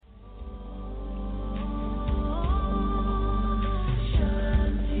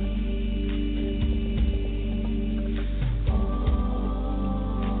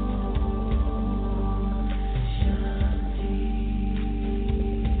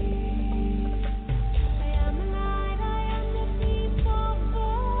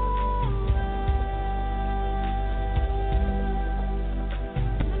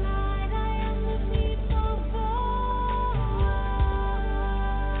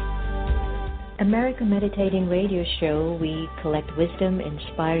America Meditating Radio Show, we collect wisdom,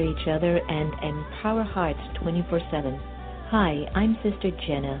 inspire each other, and empower hearts 24/7. Hi, I'm Sister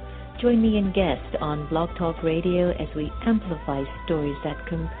Jenna. Join me and guest on Blog Talk Radio as we amplify stories that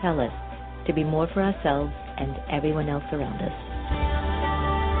compel us to be more for ourselves and everyone else around us.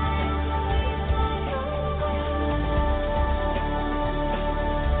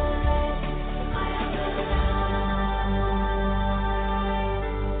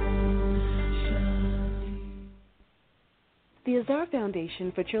 The Azar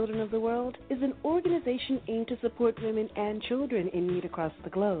Foundation for Children of the World is an organization aimed to support women and children in need across the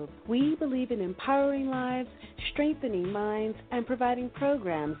globe. We believe in empowering lives, strengthening minds, and providing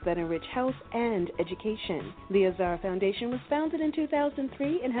programs that enrich health and education. The Azar Foundation was founded in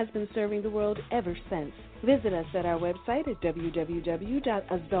 2003 and has been serving the world ever since. Visit us at our website at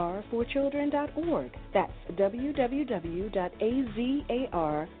www.azar4children.org. That's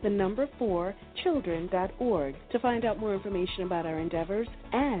www.azar4children.org to find out more information about our endeavors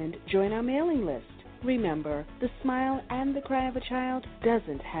and join our mailing list. Remember, the smile and the cry of a child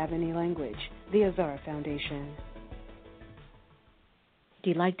doesn't have any language. The Azar Foundation.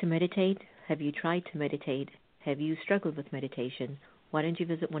 Do you like to meditate? Have you tried to meditate? Have you struggled with meditation? Why don't you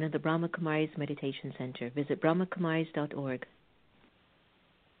visit one of the Brahma Kumaris Meditation Center? Visit brahmakumaris.org.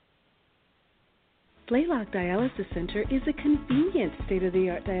 Blaylock Dialysis Center is a convenient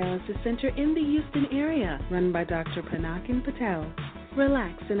state-of-the-art dialysis center in the Houston area, run by Dr. Panakin Patel.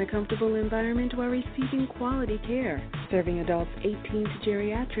 Relax in a comfortable environment while receiving quality care. Serving adults 18 to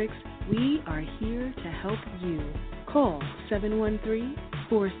geriatrics, we are here to help you. Call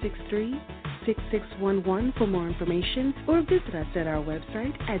 713-463-6611 for more information, or visit us at our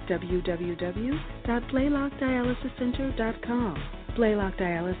website at www.blaylockdialysiscenter.com. Blaylock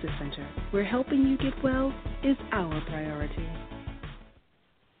Dialysis Center, where helping you get well is our priority.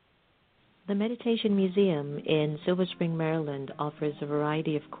 The Meditation Museum in Silver Spring, Maryland offers a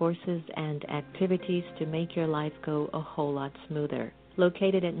variety of courses and activities to make your life go a whole lot smoother.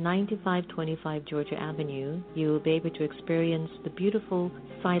 Located at 9525 Georgia Avenue, you will be able to experience the beautiful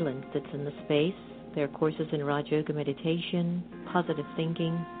silence that's in the space. There are courses in Raja Yoga meditation, positive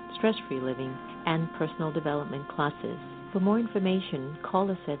thinking, stress-free living, and personal development classes. For more information, call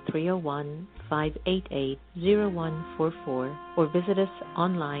us at 301-588-0144 or visit us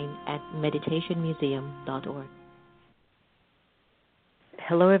online at meditationmuseum.org.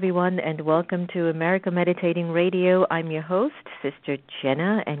 Hello, everyone, and welcome to America Meditating Radio. I'm your host, Sister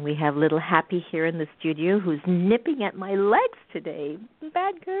Jenna, and we have little Happy here in the studio who's nipping at my legs today.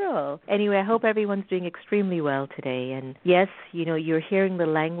 Bad girl. Anyway, I hope everyone's doing extremely well today. And yes, you're hearing the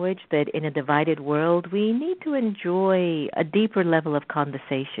language that in a divided world, we need to enjoy a deeper level of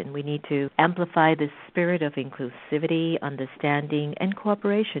conversation. We need to amplify the spirit of inclusivity, understanding, and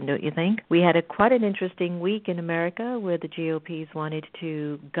cooperation, don't you think? We had quite an interesting week in America where the GOPs wanted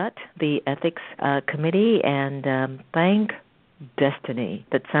to gut the ethics committee, and thank destiny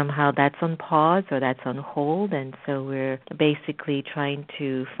that somehow that's on pause or that's on hold, and so we're basically trying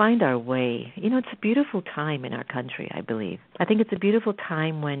to find our way. It's a beautiful time in our country, I believe. I think it's a beautiful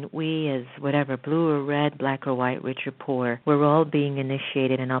time when we, as whatever, blue or red, black or white, rich or poor, we're all being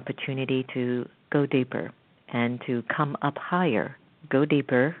initiated an opportunity to go deeper and to come up higher. Go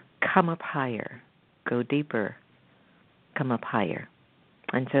deeper, come up higher. Go deeper, come up higher.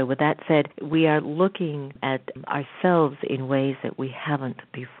 And so with that said, we are looking at ourselves in ways that we haven't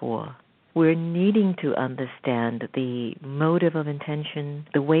before. We're needing to understand the motive of intention,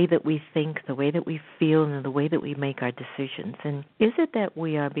 the way that we think, the way that we feel, and the way that we make our decisions. And is it that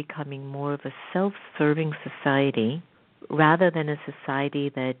we are becoming more of a self-serving society rather than a society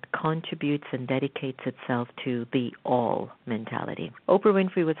that contributes and dedicates itself to the all mentality? Oprah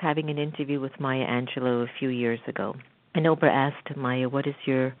Winfrey was having an interview with Maya Angelou a few years ago. And Oprah asked Maya, what is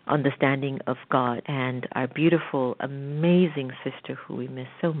your understanding of God? And our beautiful, amazing sister who we miss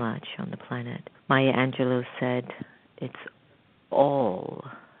so much on the planet, Maya Angelou, said, it's all.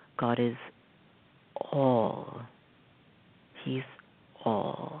 God is all. He's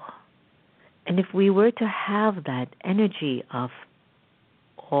all. And if we were to have that energy of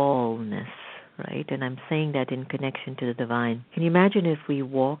allness, right, and I'm saying that in connection to the divine, can you imagine if we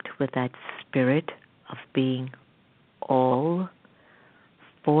walked with that spirit of being all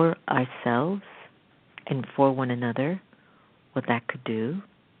for ourselves and for one another, what that could do?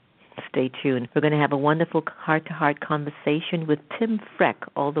 Stay tuned. We're going to have a wonderful heart-to-heart conversation with Tim Freke,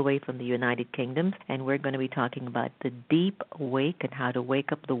 all the way from the United Kingdom, and we're going to be talking about the deep awake and how to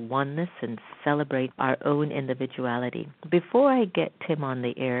wake up the oneness and celebrate our own individuality. Before I get Tim on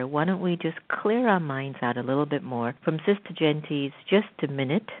the air, why don't we just clear our minds out a little bit more from Sister Genti's Just a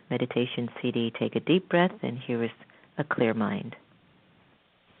Minute meditation CD. Take a deep breath, and here is a clear mind.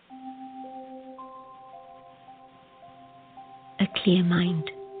 A clear mind.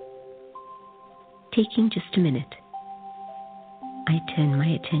 Taking just a minute, I turn my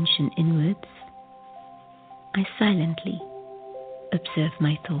attention inwards. I silently observe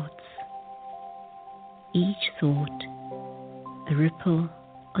my thoughts. Each thought a ripple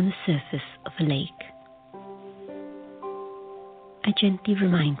on the surface of a lake. I gently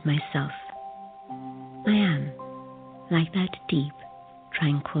remind myself I am like that deep,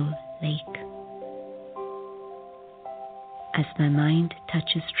 tranquil lake. As my mind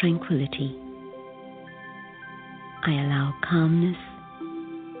touches tranquility, I allow calmness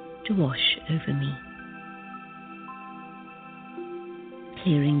to wash over me,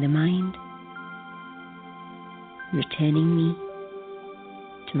 clearing the mind, returning me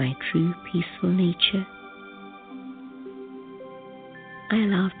to my true peaceful nature. I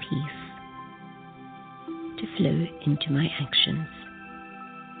allow peace to flow into my actions.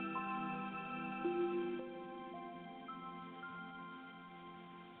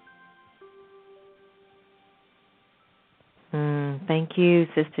 Thank you,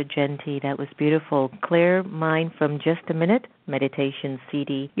 Sister Genty. That was beautiful. Clear Mind from Just a Minute meditation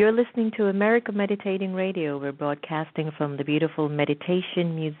CD. You're listening to America Meditating Radio. We're broadcasting from the beautiful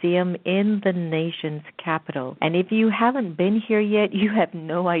Meditation Museum in the nation's capital. And if you haven't been here yet, you have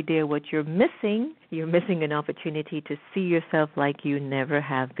no idea what you're missing. You're missing an opportunity to see yourself like you never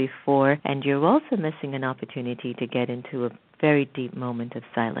have before. And you're also missing an opportunity to get into a very deep moment of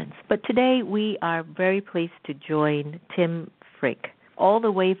silence. But today we are very pleased to join Tim Freke, all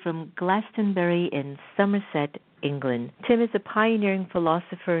the way from Glastonbury in Somerset, England. Tim is a pioneering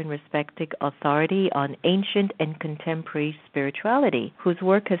philosopher and respected authority on ancient and contemporary spirituality, whose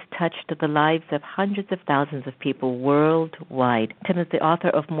work has touched the lives of hundreds of thousands of people worldwide. Tim is the author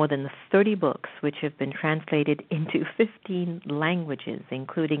of more than 30 books, which have been translated into 15 languages,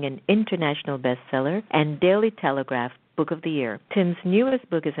 including an international bestseller and Daily Telegraph Book of the Year. Tim's newest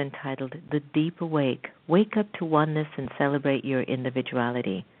book is entitled The Deep Awake, Wake Up to Oneness and Celebrate Your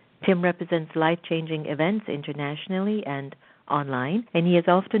Individuality. Tim represents life-changing events internationally and online, and he has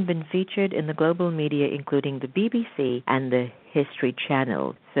often been featured in the global media, including the BBC and the History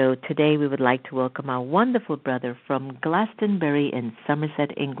Channel. So today we would like to welcome our wonderful brother from Glastonbury in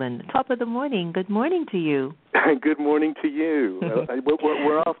Somerset, England. Top of the morning. Good morning to you. Good morning to you.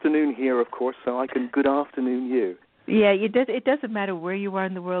 We're afternoon here, of course, so I can good afternoon you. Yeah, it doesn't matter where you are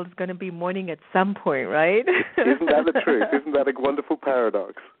in the world. It's going to be morning at some point, right? Isn't that the truth? Isn't that a wonderful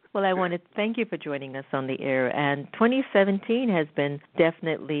paradox? Well, I want to thank you for joining us on the air. And 2017 has been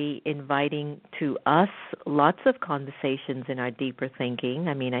definitely inviting to us lots of conversations in our deeper thinking.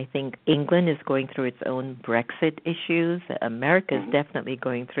 I mean, I think England is going through its own Brexit issues. America is definitely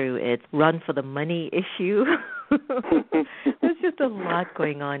going through its run for the money issue. There's just a lot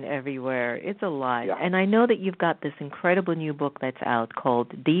going on everywhere. It's a lot. Yeah. And I know that you've got this incredible new book that's out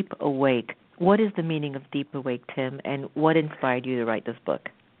called Deep Awake. What is the meaning of Deep Awake, Tim, and what inspired you to write this book?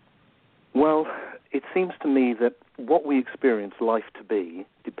 Well, it seems to me that what we experience life to be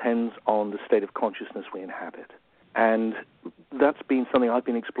depends on the state of consciousness we inhabit. And that's been something I've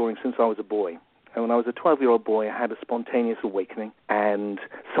been exploring since I was a boy. And when I was a 12-year-old boy, I had a spontaneous awakening, and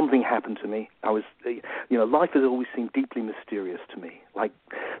something happened to me. Life has always seemed deeply mysterious to me, like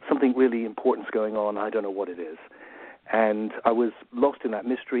something really important's going on. I don't know what it is. And I was lost in that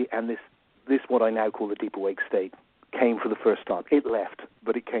mystery, and this what I now call the deep awake state came for the first time. It left,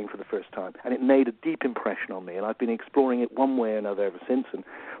 but it came for the first time. And it made a deep impression on me, and I've been exploring it one way or another ever since, and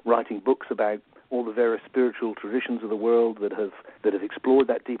writing books about all the various spiritual traditions of the world that have explored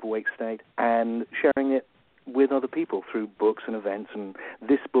that deep awake state, and sharing it with other people through books and events. And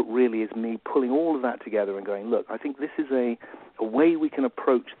this book really is me pulling all of that together and going, look, I think this is a way we can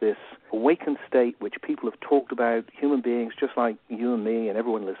approach this awakened state which people have talked about, human beings just like you and me and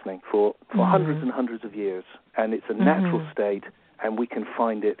everyone listening, for hundreds and hundreds of years. And it's a natural state, and we can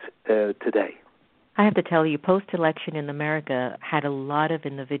find it today. I have to tell you, post-election in America had a lot of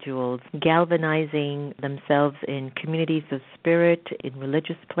individuals galvanizing themselves in communities of spirit, in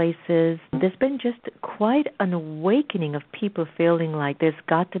religious places. There's been just quite an awakening of people feeling like there's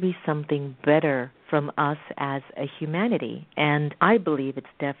got to be something better from us as a humanity. And I believe it's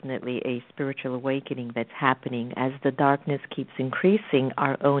definitely a spiritual awakening that's happening. As the darkness keeps increasing,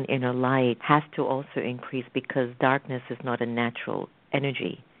 our own inner light has to also increase, because darkness is not a natural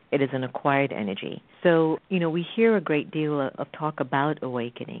energy. It is an acquired energy. So, we hear a great deal of talk about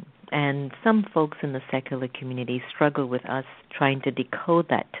awakening, and some folks in the secular community struggle with us trying to decode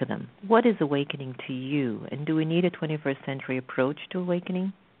that to them. What is awakening to you, and do we need a 21st century approach to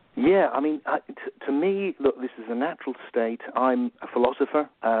awakening? Yeah, to me, look, this is a natural state. I'm a philosopher,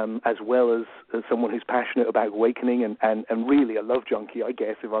 as well as someone who's passionate about awakening and really a love junkie, I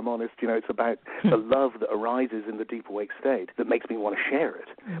guess, if I'm honest. It's about the love that arises in the deep awake state that makes me want to share it.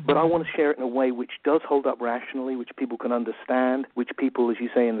 Mm-hmm. But I want to share it in a way which does hold up rationally, which people can understand, which people, as you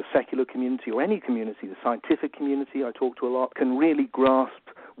say, in the secular community or any community, the scientific community I talk to a lot, can really grasp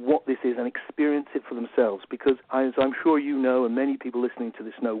what this is and experience it for themselves. Because, as I'm sure you know, and many people listening to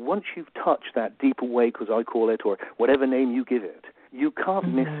this know, once you've touched that deep awake, as I call it, or whatever name you give it, you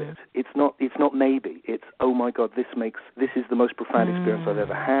can't miss it. It's not maybe. It's, oh my God, this is the most profound experience I've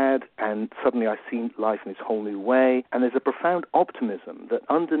ever had, and suddenly I see life in this whole new way. And there's a profound optimism that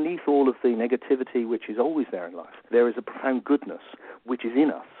underneath all of the negativity, which is always there in life, there is a profound goodness which is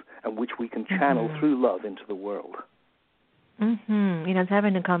in us and which we can channel through love into the world. I was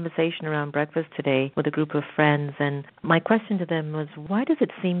having a conversation around breakfast today with a group of friends, and my question to them was, why does it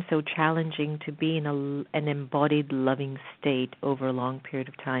seem so challenging to be in an embodied loving state over a long period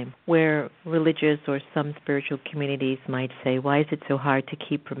of time, where religious or some spiritual communities might say, why is it so hard to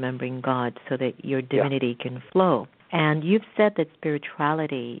keep remembering God so that your divinity can flow? And you've said that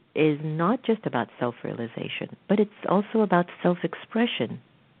spirituality is not just about self-realization, but it's also about self-expression.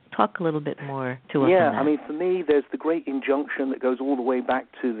 Talk a little bit more to us on that. For me, there's the great injunction that goes all the way back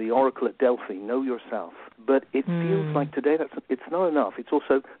to the oracle at Delphi, know yourself. But it feels like today it's not enough. It's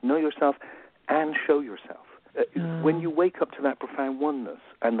also know yourself and show yourself. When you wake up to that profound oneness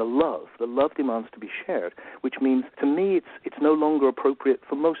and the love demands to be shared, which means, to me, it's no longer appropriate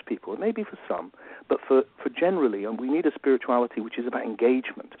for most people. It may be for some, but for generally, and we need a spirituality which is about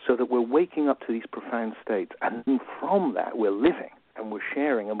engagement, so that we're waking up to these profound states, and from that we're living. And we're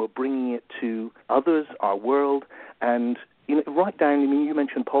sharing, and we're bringing it to others, our world, and right down. You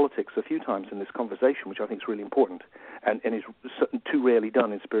mentioned politics a few times in this conversation, which I think is really important, and is too rarely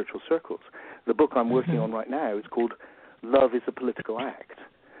done in spiritual circles. The book I'm working on right now is called "Love is a Political Act,"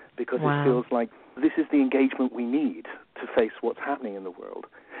 because it feels like this is the engagement we need to face what's happening in the world.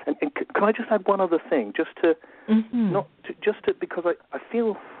 And can I just add one other thing, because I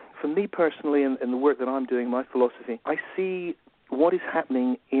feel, for me personally, and the work that I'm doing, my philosophy, I see what is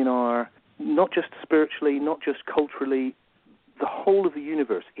happening in our, not just spiritually, not just culturally, the whole of the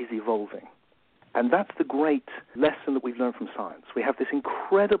universe is evolving. And that's the great lesson that we've learned from science. We have this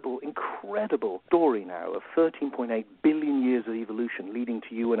incredible story now of 13.8 billion years of evolution leading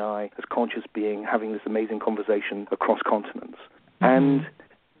to you and I as conscious being having this amazing conversation across continents. And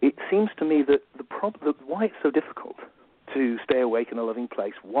it seems to me that why it's so difficult to stay awake in a loving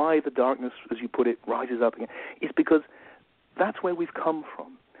place, why the darkness, as you put it, rises up again, is because that's where we've come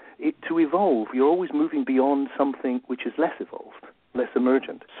from. To evolve, you're always moving beyond something which is less evolved, less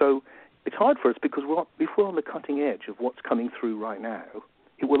emergent. So it's hard for us because if we're on the cutting edge of what's coming through right now,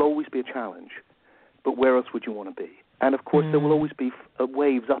 it will always be a challenge. But where else would you want to be? And, of course, there will always be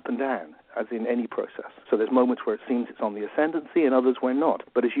waves up and down, as in any process. So there's moments where it seems it's on the ascendancy and others where not.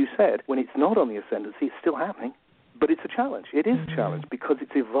 But as you said, when it's not on the ascendancy, it's still happening. But it's a challenge. It is a challenge because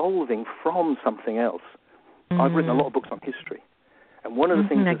it's evolving from something else. I've written a lot of books on history. And one of the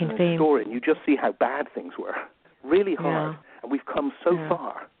things is in historian, you just see how bad things were. Really hard. And we've come so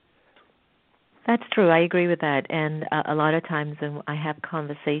far. That's true. I agree with that. And a lot of times when I have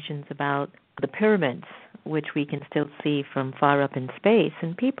conversations about the pyramids, which we can still see from far up in space,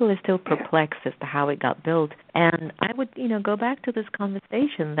 and people are still perplexed as to how it got built. And I would, go back to this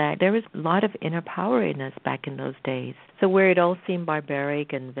conversation that there was a lot of inner power in us back in those days. So where it all seemed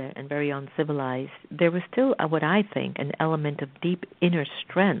barbaric and very uncivilized, there was still, what I think, an element of deep inner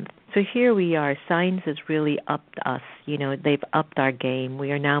strength. So here we are. Science has really upped us. They've upped our game.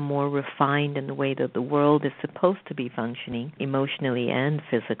 We are now more refined in the way that the world is supposed to be functioning, emotionally and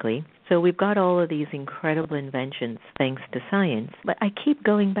physically. So we've got all of these incredible inventions thanks to science. But I keep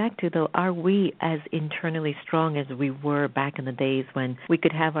going back to, though, are we as internally strong as we were back in the days when we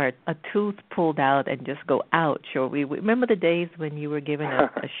could have a tooth pulled out and just go, ouch. Or we remember the days when you were given a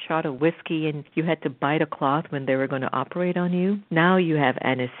shot of whiskey and you had to bite a cloth when they were going to operate on you. Now you have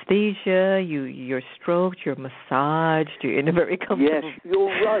anesthesia, you're stroked, you're massaged, you're in a very comfortable... Yes,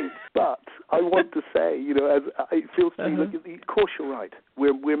 you're right, but I want to say, as it feels to me, look, of course you're right.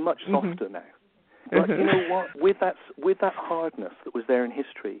 We're much softer now. But you know what? With that hardness that was there in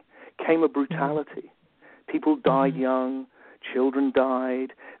history came a brutality. People died young, children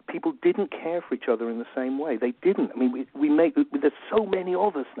died. People didn't care for each other in the same way. They didn't. I mean, there's so many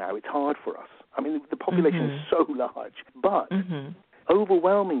of us now, it's hard for us. I mean, the population is so large. But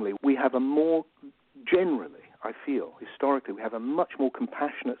overwhelmingly, we have generally, I feel, historically, we have a much more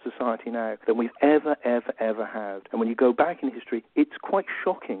compassionate society now than we've ever had. And when you go back in history, it's quite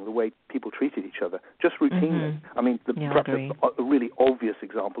shocking the way people treated each other, just routinely. I mean, perhaps a really obvious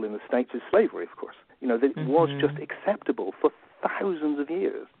example in the States is slavery, of course. That it was just acceptable for thousands of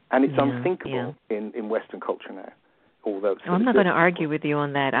years. And it's unthinkable in Western culture now. Although I'm not going to argue with you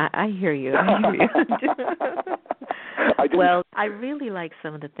on that. I hear you. Well, I really like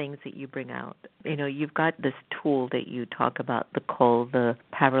some of the things that you bring out. You've got this tool that you talk about called the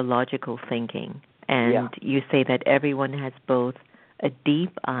paralogical thinking. And you say that everyone has both a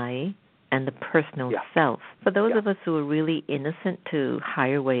deep I and the personal self. For those of us who are really innocent to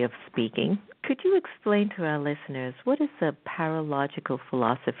higher way of speaking, could you explain to our listeners what is the paralogical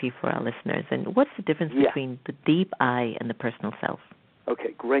philosophy for our listeners, and what's the difference between the deep I and the personal self?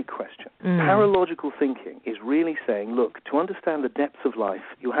 Okay, great question. Paralogical thinking is really saying, look, to understand the depths of life,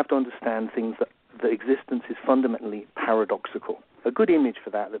 you have to understand things that existence is fundamentally paradoxical. A good image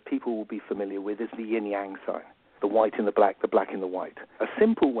for that people will be familiar with is the yin-yang sign, the white in the black in the white. A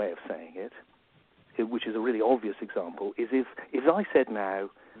simple way of saying it, which is a really obvious example, is if I said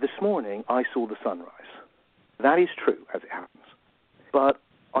now, this morning I saw the sunrise. That is true, as it happens. But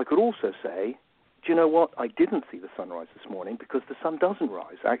I could also say, do you know what? I didn't see the sunrise this morning because the sun doesn't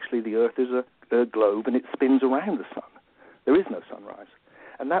rise. Actually, the Earth is a globe and it spins around the sun. There is no sunrise.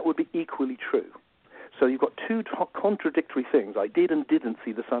 And that would be equally true. So you've got two contradictory things. I did and didn't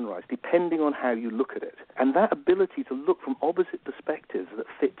see the sunrise, depending on how you look at it. And that ability to look from opposite perspectives that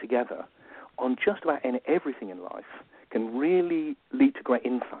fit together on just about everything in life can really lead to great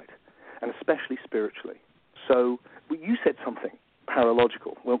insight, and especially spiritually. So you said something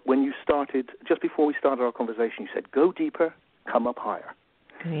paralogical. When you started, just before we started our conversation, you said, go deeper, come up higher.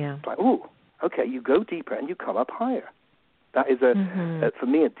 Yeah. It's like, oh, okay, you go deeper and you come up higher. That is, for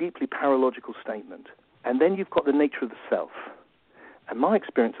me, a deeply paralogical statement. And then you've got the nature of the self. And my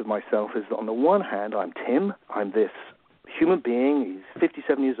experience of myself is that on the one hand, I'm Tim. I'm this human being. He's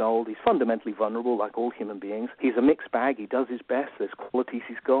 57 years old. He's fundamentally vulnerable, like all human beings. He's a mixed bag. He does his best. There's qualities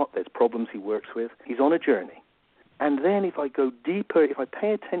he's got. There's problems he works with. He's on a journey. And then if I go deeper, if I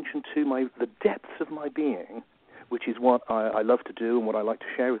pay attention to the depths of my being, which is what I love to do and what I like to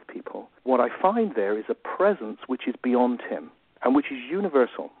share with people, what I find there is a presence which is beyond him and which is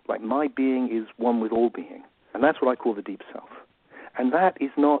universal. Like my being is one with all being. And that's what I call the deep self. And that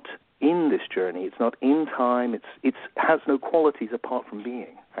is not in this journey. It's not in time. It has no qualities apart from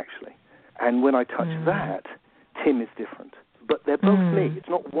being, actually. And when I touch that, Tim is different. But they're both me. It's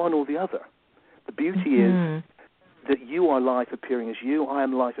not one or the other. The beauty is that you are life appearing as you, I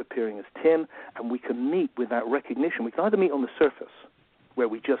am life appearing as Tim, and we can meet with that recognition. We can either meet on the surface, where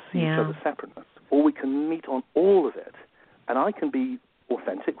we just see each other's separateness, or we can meet on all of it. And I can be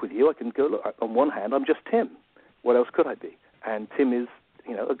authentic with you. I can go, look, on one hand, I'm just Tim. What else could I be? And Tim is,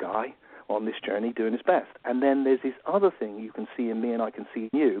 a guy on this journey doing his best. And then there's this other thing you can see in me and I can see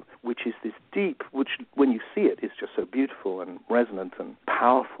in you, which is this deep, which when you see it is just so beautiful and resonant and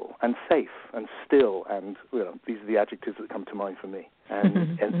powerful and safe and still. And these are the adjectives that come to mind for me.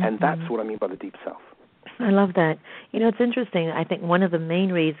 And that's what I mean by the deep self. I love that. It's interesting. I think one of the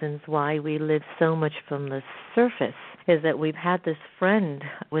main reasons why we live so much from the surface is that we've had this friend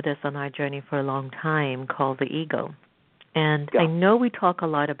with us on our journey for a long time called the ego. And I know we talk a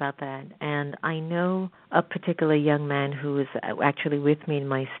lot about that, and I know a particular young man who is actually with me in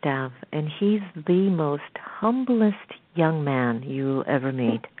my staff, and he's the most humblest young man you'll ever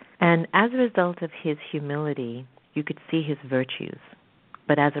meet. And as a result of his humility, you could see his virtues.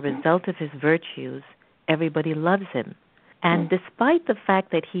 But as a result of his virtues, everybody loves him. And despite the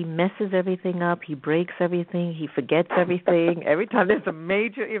fact that he messes everything up, he breaks everything, he forgets everything, every time there's a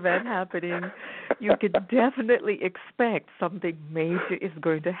major event happening, you could definitely expect something major is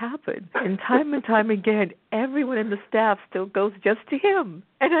going to happen. And time again, everyone in the staff still goes just to him.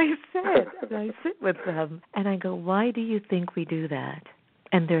 And I sit with them, and I go, why do you think we do that?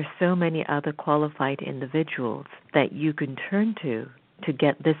 And there are so many other qualified individuals that you can turn to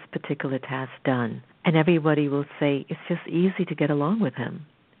get this particular task done. And everybody will say, it's just easy to get along with him.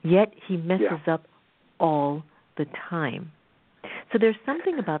 Yet he messes up all the time. So there's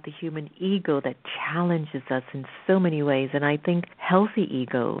something about the human ego that challenges us in so many ways, and I think healthy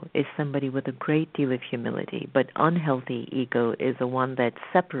ego is somebody with a great deal of humility, but unhealthy ego is the one that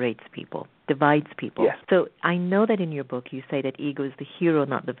separates people, divides people. Yes. So I know that in your book you say that ego is the hero,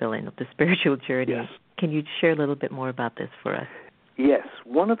 not the villain, of the spiritual journey. Yes. Can you share a little bit more about this for us? Yes,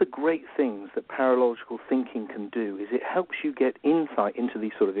 one of the great things that paralogical thinking can do is it helps you get insight into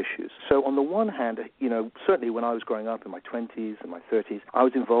these sort of issues. So on the one hand, certainly when I was growing up in my 20s and my 30s, I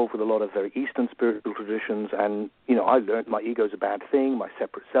was involved with a lot of very Eastern spiritual traditions, and, I learned my ego is a bad thing, my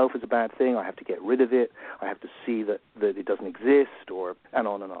separate self is a bad thing, I have to get rid of it, I have to see that it doesn't exist, and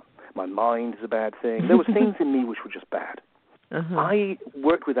on and on. My mind is a bad thing. There were things in me which were just bad. Uh-huh. I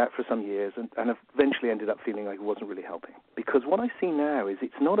worked with that for some years and eventually ended up feeling like it wasn't really helping. Because what I see now is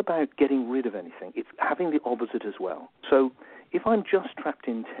it's not about getting rid of anything. It's having the opposite as well. So if I'm just trapped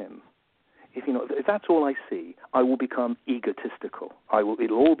in Tim, if that's all I see, I will become egotistical.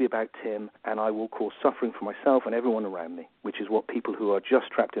 It'll all be about Tim, and I will cause suffering for myself and everyone around me, which is what people who are just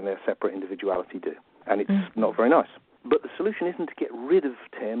trapped in their separate individuality do. And it's not very nice. But the solution isn't to get rid of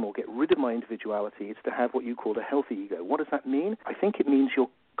Tim or get rid of my individuality. It's to have what you call a healthy ego. What does that mean? I think it means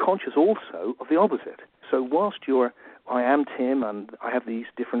you're conscious also of the opposite. So whilst I am Tim and I have these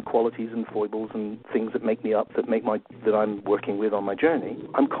different qualities and foibles and things that make me up, that I'm working with on my journey,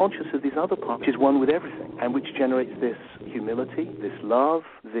 I'm conscious of this other part, which is one with everything, and which generates this humility, this love,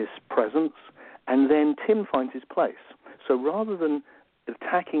 this presence, and then Tim finds his place. So rather than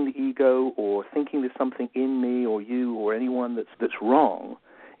attacking the ego or thinking there's something in me or you or anyone that's wrong,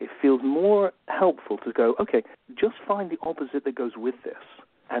 it feels more helpful to go, okay, just find the opposite that goes with this,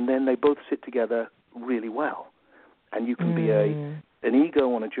 and then they both sit together really well. And you can be an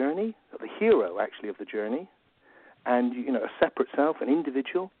ego on a journey, the hero actually of the journey, and a separate self, an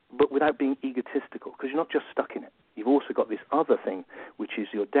individual, but without being egotistical, because you're not just stuck in it. You've also got this other thing, which is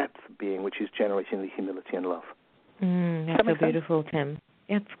your depth being, which is generating the humility and love. That's so beautiful, Tim.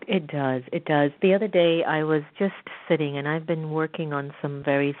 It does. It does. The other day I was just sitting, and I've been working on some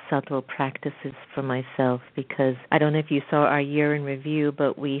very subtle practices for myself, because I don't know if you saw our year in review,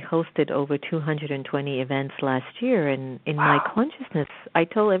 but we hosted over 220 events last year, and in my consciousness, I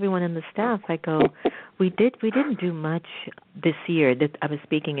told everyone in the staff, I go, we didn't do much this year. I was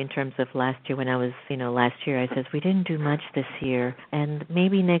speaking in terms of last year when I was, last year, I says, we didn't do much this year, and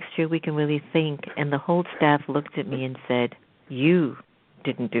maybe next year we can really think. And the whole staff looked at me and said, you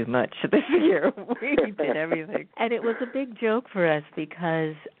didn't do much this year. We did everything. And it was a big joke for us,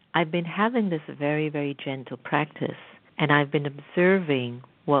 because I've been having this very, very gentle practice, and I've been observing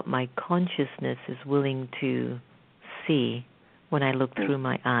what my consciousness is willing to see when I look through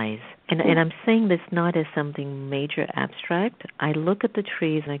my eyes. And I'm saying this not as something major abstract. I look at the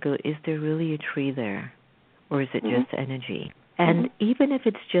trees and I go, is there really a tree there? Or is it just energy? And even if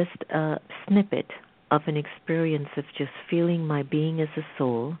it's just a snippet of an experience of just feeling my being as a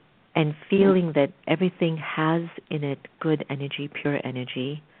soul and feeling that everything has in it good energy, pure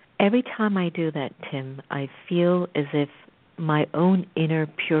energy, every time I do that, Tim, I feel as if my own inner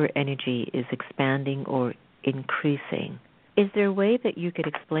pure energy is expanding or increasing. Is there a way that you could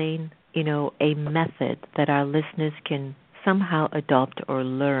explain, a method that our listeners can somehow adopt or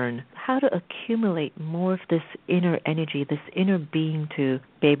learn how to accumulate more of this inner energy, this inner being, to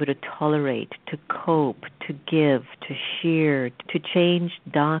be able to tolerate, to cope, to give, to share, to change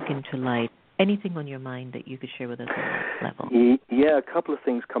dark into light? Anything on your mind that you could share with us on that level? Yeah, a couple of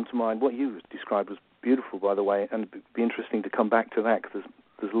things come to mind. What you described was beautiful, by the way, and it'd be interesting to come back to that, because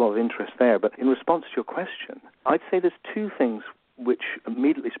there's a lot of interest there. But in response to your question, I'd say there's two things which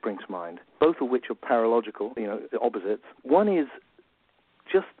immediately spring to mind, both of which are paralogical, the opposites. One is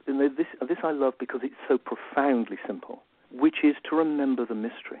just, this I love because it's so profoundly simple, which is to remember the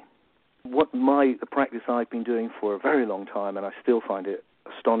mystery. The practice I've been doing for a very long time, and I still find it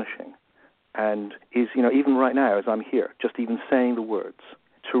astonishing, and is, even right now as I'm here, just even saying the words,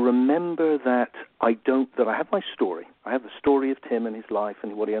 to remember that I have my story. I have the story of Tim and his life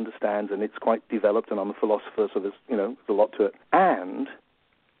and what he understands, and it's quite developed, and I'm a philosopher, so there's a lot to it. And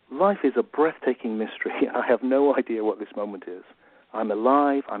life is a breathtaking mystery. I have no idea what this moment is. I'm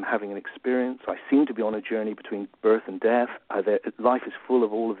alive. I'm having an experience. I seem to be on a journey between birth and death. Life is full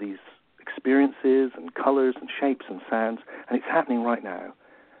of all of these experiences and colors and shapes and sounds, and it's happening right now.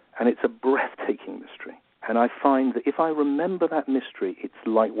 And it's a breathtaking mystery. And I find that if I remember that mystery, it's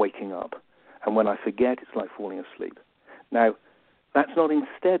like waking up. And when I forget, it's like falling asleep. Now, That's not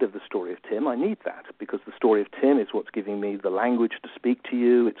instead of the story of Tim. I need that because the story of Tim is what's giving me the language to speak to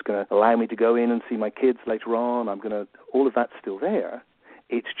you. It's going to allow me to go in and see my kids later on. All of that's still there.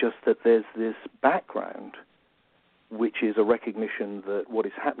 It's just that there's this background, which is a recognition that what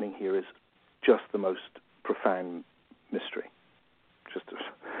is happening here is just the most profound mystery. Just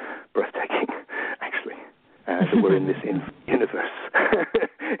breathtaking, actually. That we're in this universe.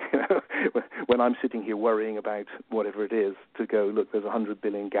 When I'm sitting here worrying about whatever it is, to go, look, there's 100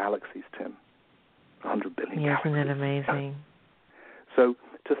 billion galaxies, Tim. 100 billion galaxies. Isn't it amazing? So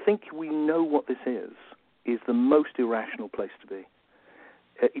to think we know what this is the most irrational place to be.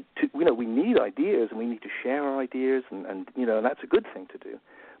 We need ideas and we need to share our ideas, and that's a good thing to do.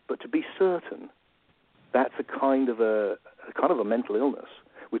 But to be certain, that's a kind of a mental illness,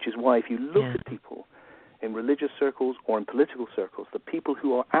 which is why if you look at people in religious circles or in political circles, the people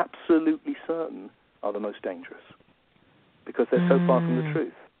who are absolutely certain are the most dangerous because they're so far from the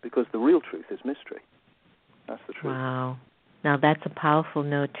truth, because the real truth is mystery. That's the truth. Wow. Now, that's a powerful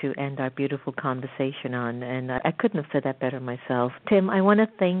note to end our beautiful conversation on, and I couldn't have said that better myself. Tim, I want to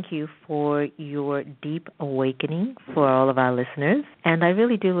thank you for your deep awakening for all of our listeners, and I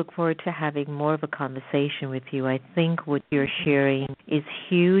really do look forward to having more of a conversation with you. I think what you're sharing is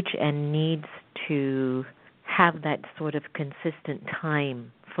huge and needs to have that sort of consistent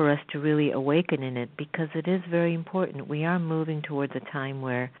time for us to really awaken in it, because it is very important. We are moving towards a time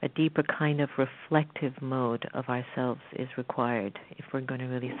where a deeper kind of reflective mode of ourselves is required if we're going to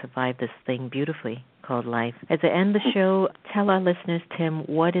really survive this thing beautifully called life. As I end the show, tell our listeners, Tim,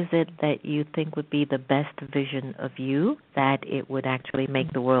 what is it that you think would be the best vision of you that it would actually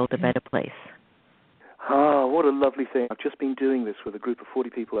make the world a better place? Oh, what a lovely thing. I've just been doing this with a group of 40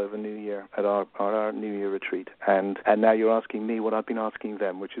 people over New Year at our New Year retreat, and now you're asking me what I've been asking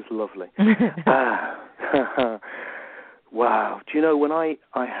them, which is lovely. Wow. Do you know, when I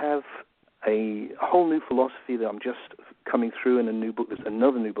have a whole new philosophy that I'm just coming through in a new book, there's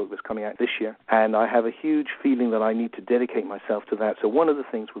another new book that's coming out this year, and I have a huge feeling that I need to dedicate myself to that. So one of the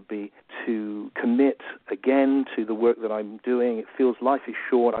things would be to commit again to the work that I'm doing. It feels life is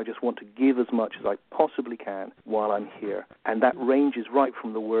short. I just want to give as much as I possibly can while I'm here. And that ranges right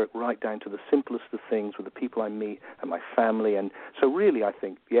from the work right down to the simplest of things with the people I meet and my family. And so really I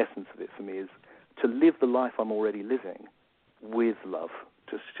think the essence of it for me is to live the life I'm already living with love.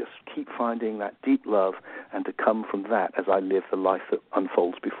 Just keep finding that deep love and to come from that as I live the life that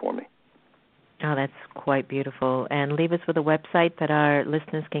unfolds before me. Oh, that's quite beautiful. And leave us with a website that our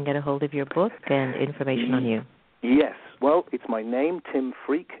listeners can get a hold of your book and information on you. Yes. Well, it's my name, Tim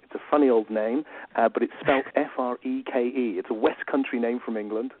Freke. It's a funny old name, but it's spelled Freke. It's a West Country name from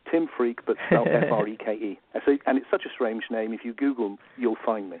England, Tim Freke, but spelled Freke. And it's such a strange name. If you Google, you'll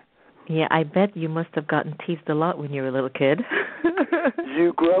find me. Yeah, I bet you must have gotten teased a lot when you were a little kid.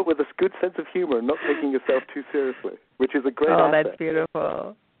 You grew up with a good sense of humor and not taking yourself too seriously, which is a great asset. Oh, that's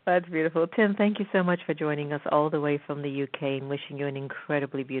beautiful. That's beautiful. Tim, thank you so much for joining us all the way from the UK and wishing you an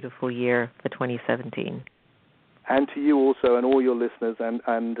incredibly beautiful year for 2017. And to you also and all your listeners,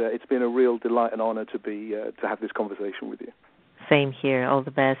 and it's been a real delight and honor to have this conversation with you. Same here. All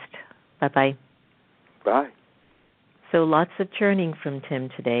the best. Bye-bye. Bye. So lots of churning from Tim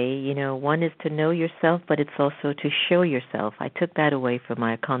today. You know, one is to know yourself, but it's also to show yourself. I took that away from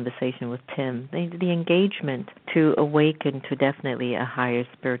my conversation with Tim. The engagement to awaken to definitely a higher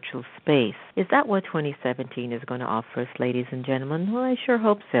spiritual space. Is that what 2017 is going to offer us, ladies and gentlemen? Well, I sure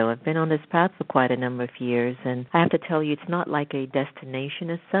hope so. I've been on this path for quite a number of years, and I have to tell you, it's not like a destination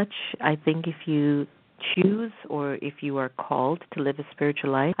as such. I think if you choose or if you are called to live a spiritual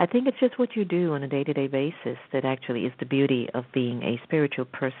life, I think it's just what you do on a day-to-day basis that actually is the beauty of being a spiritual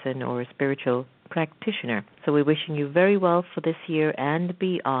person or a spiritual practitioner. So we're wishing you very well for this year and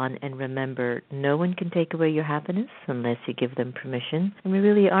beyond, and remember, no one can take away your happiness unless you give them permission, and we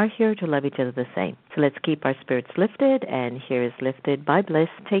really are here to love each other the same. So let's keep our spirits lifted, and here is Lifted by Bliss.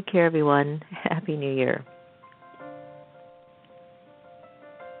 Take care, everyone. Happy New Year.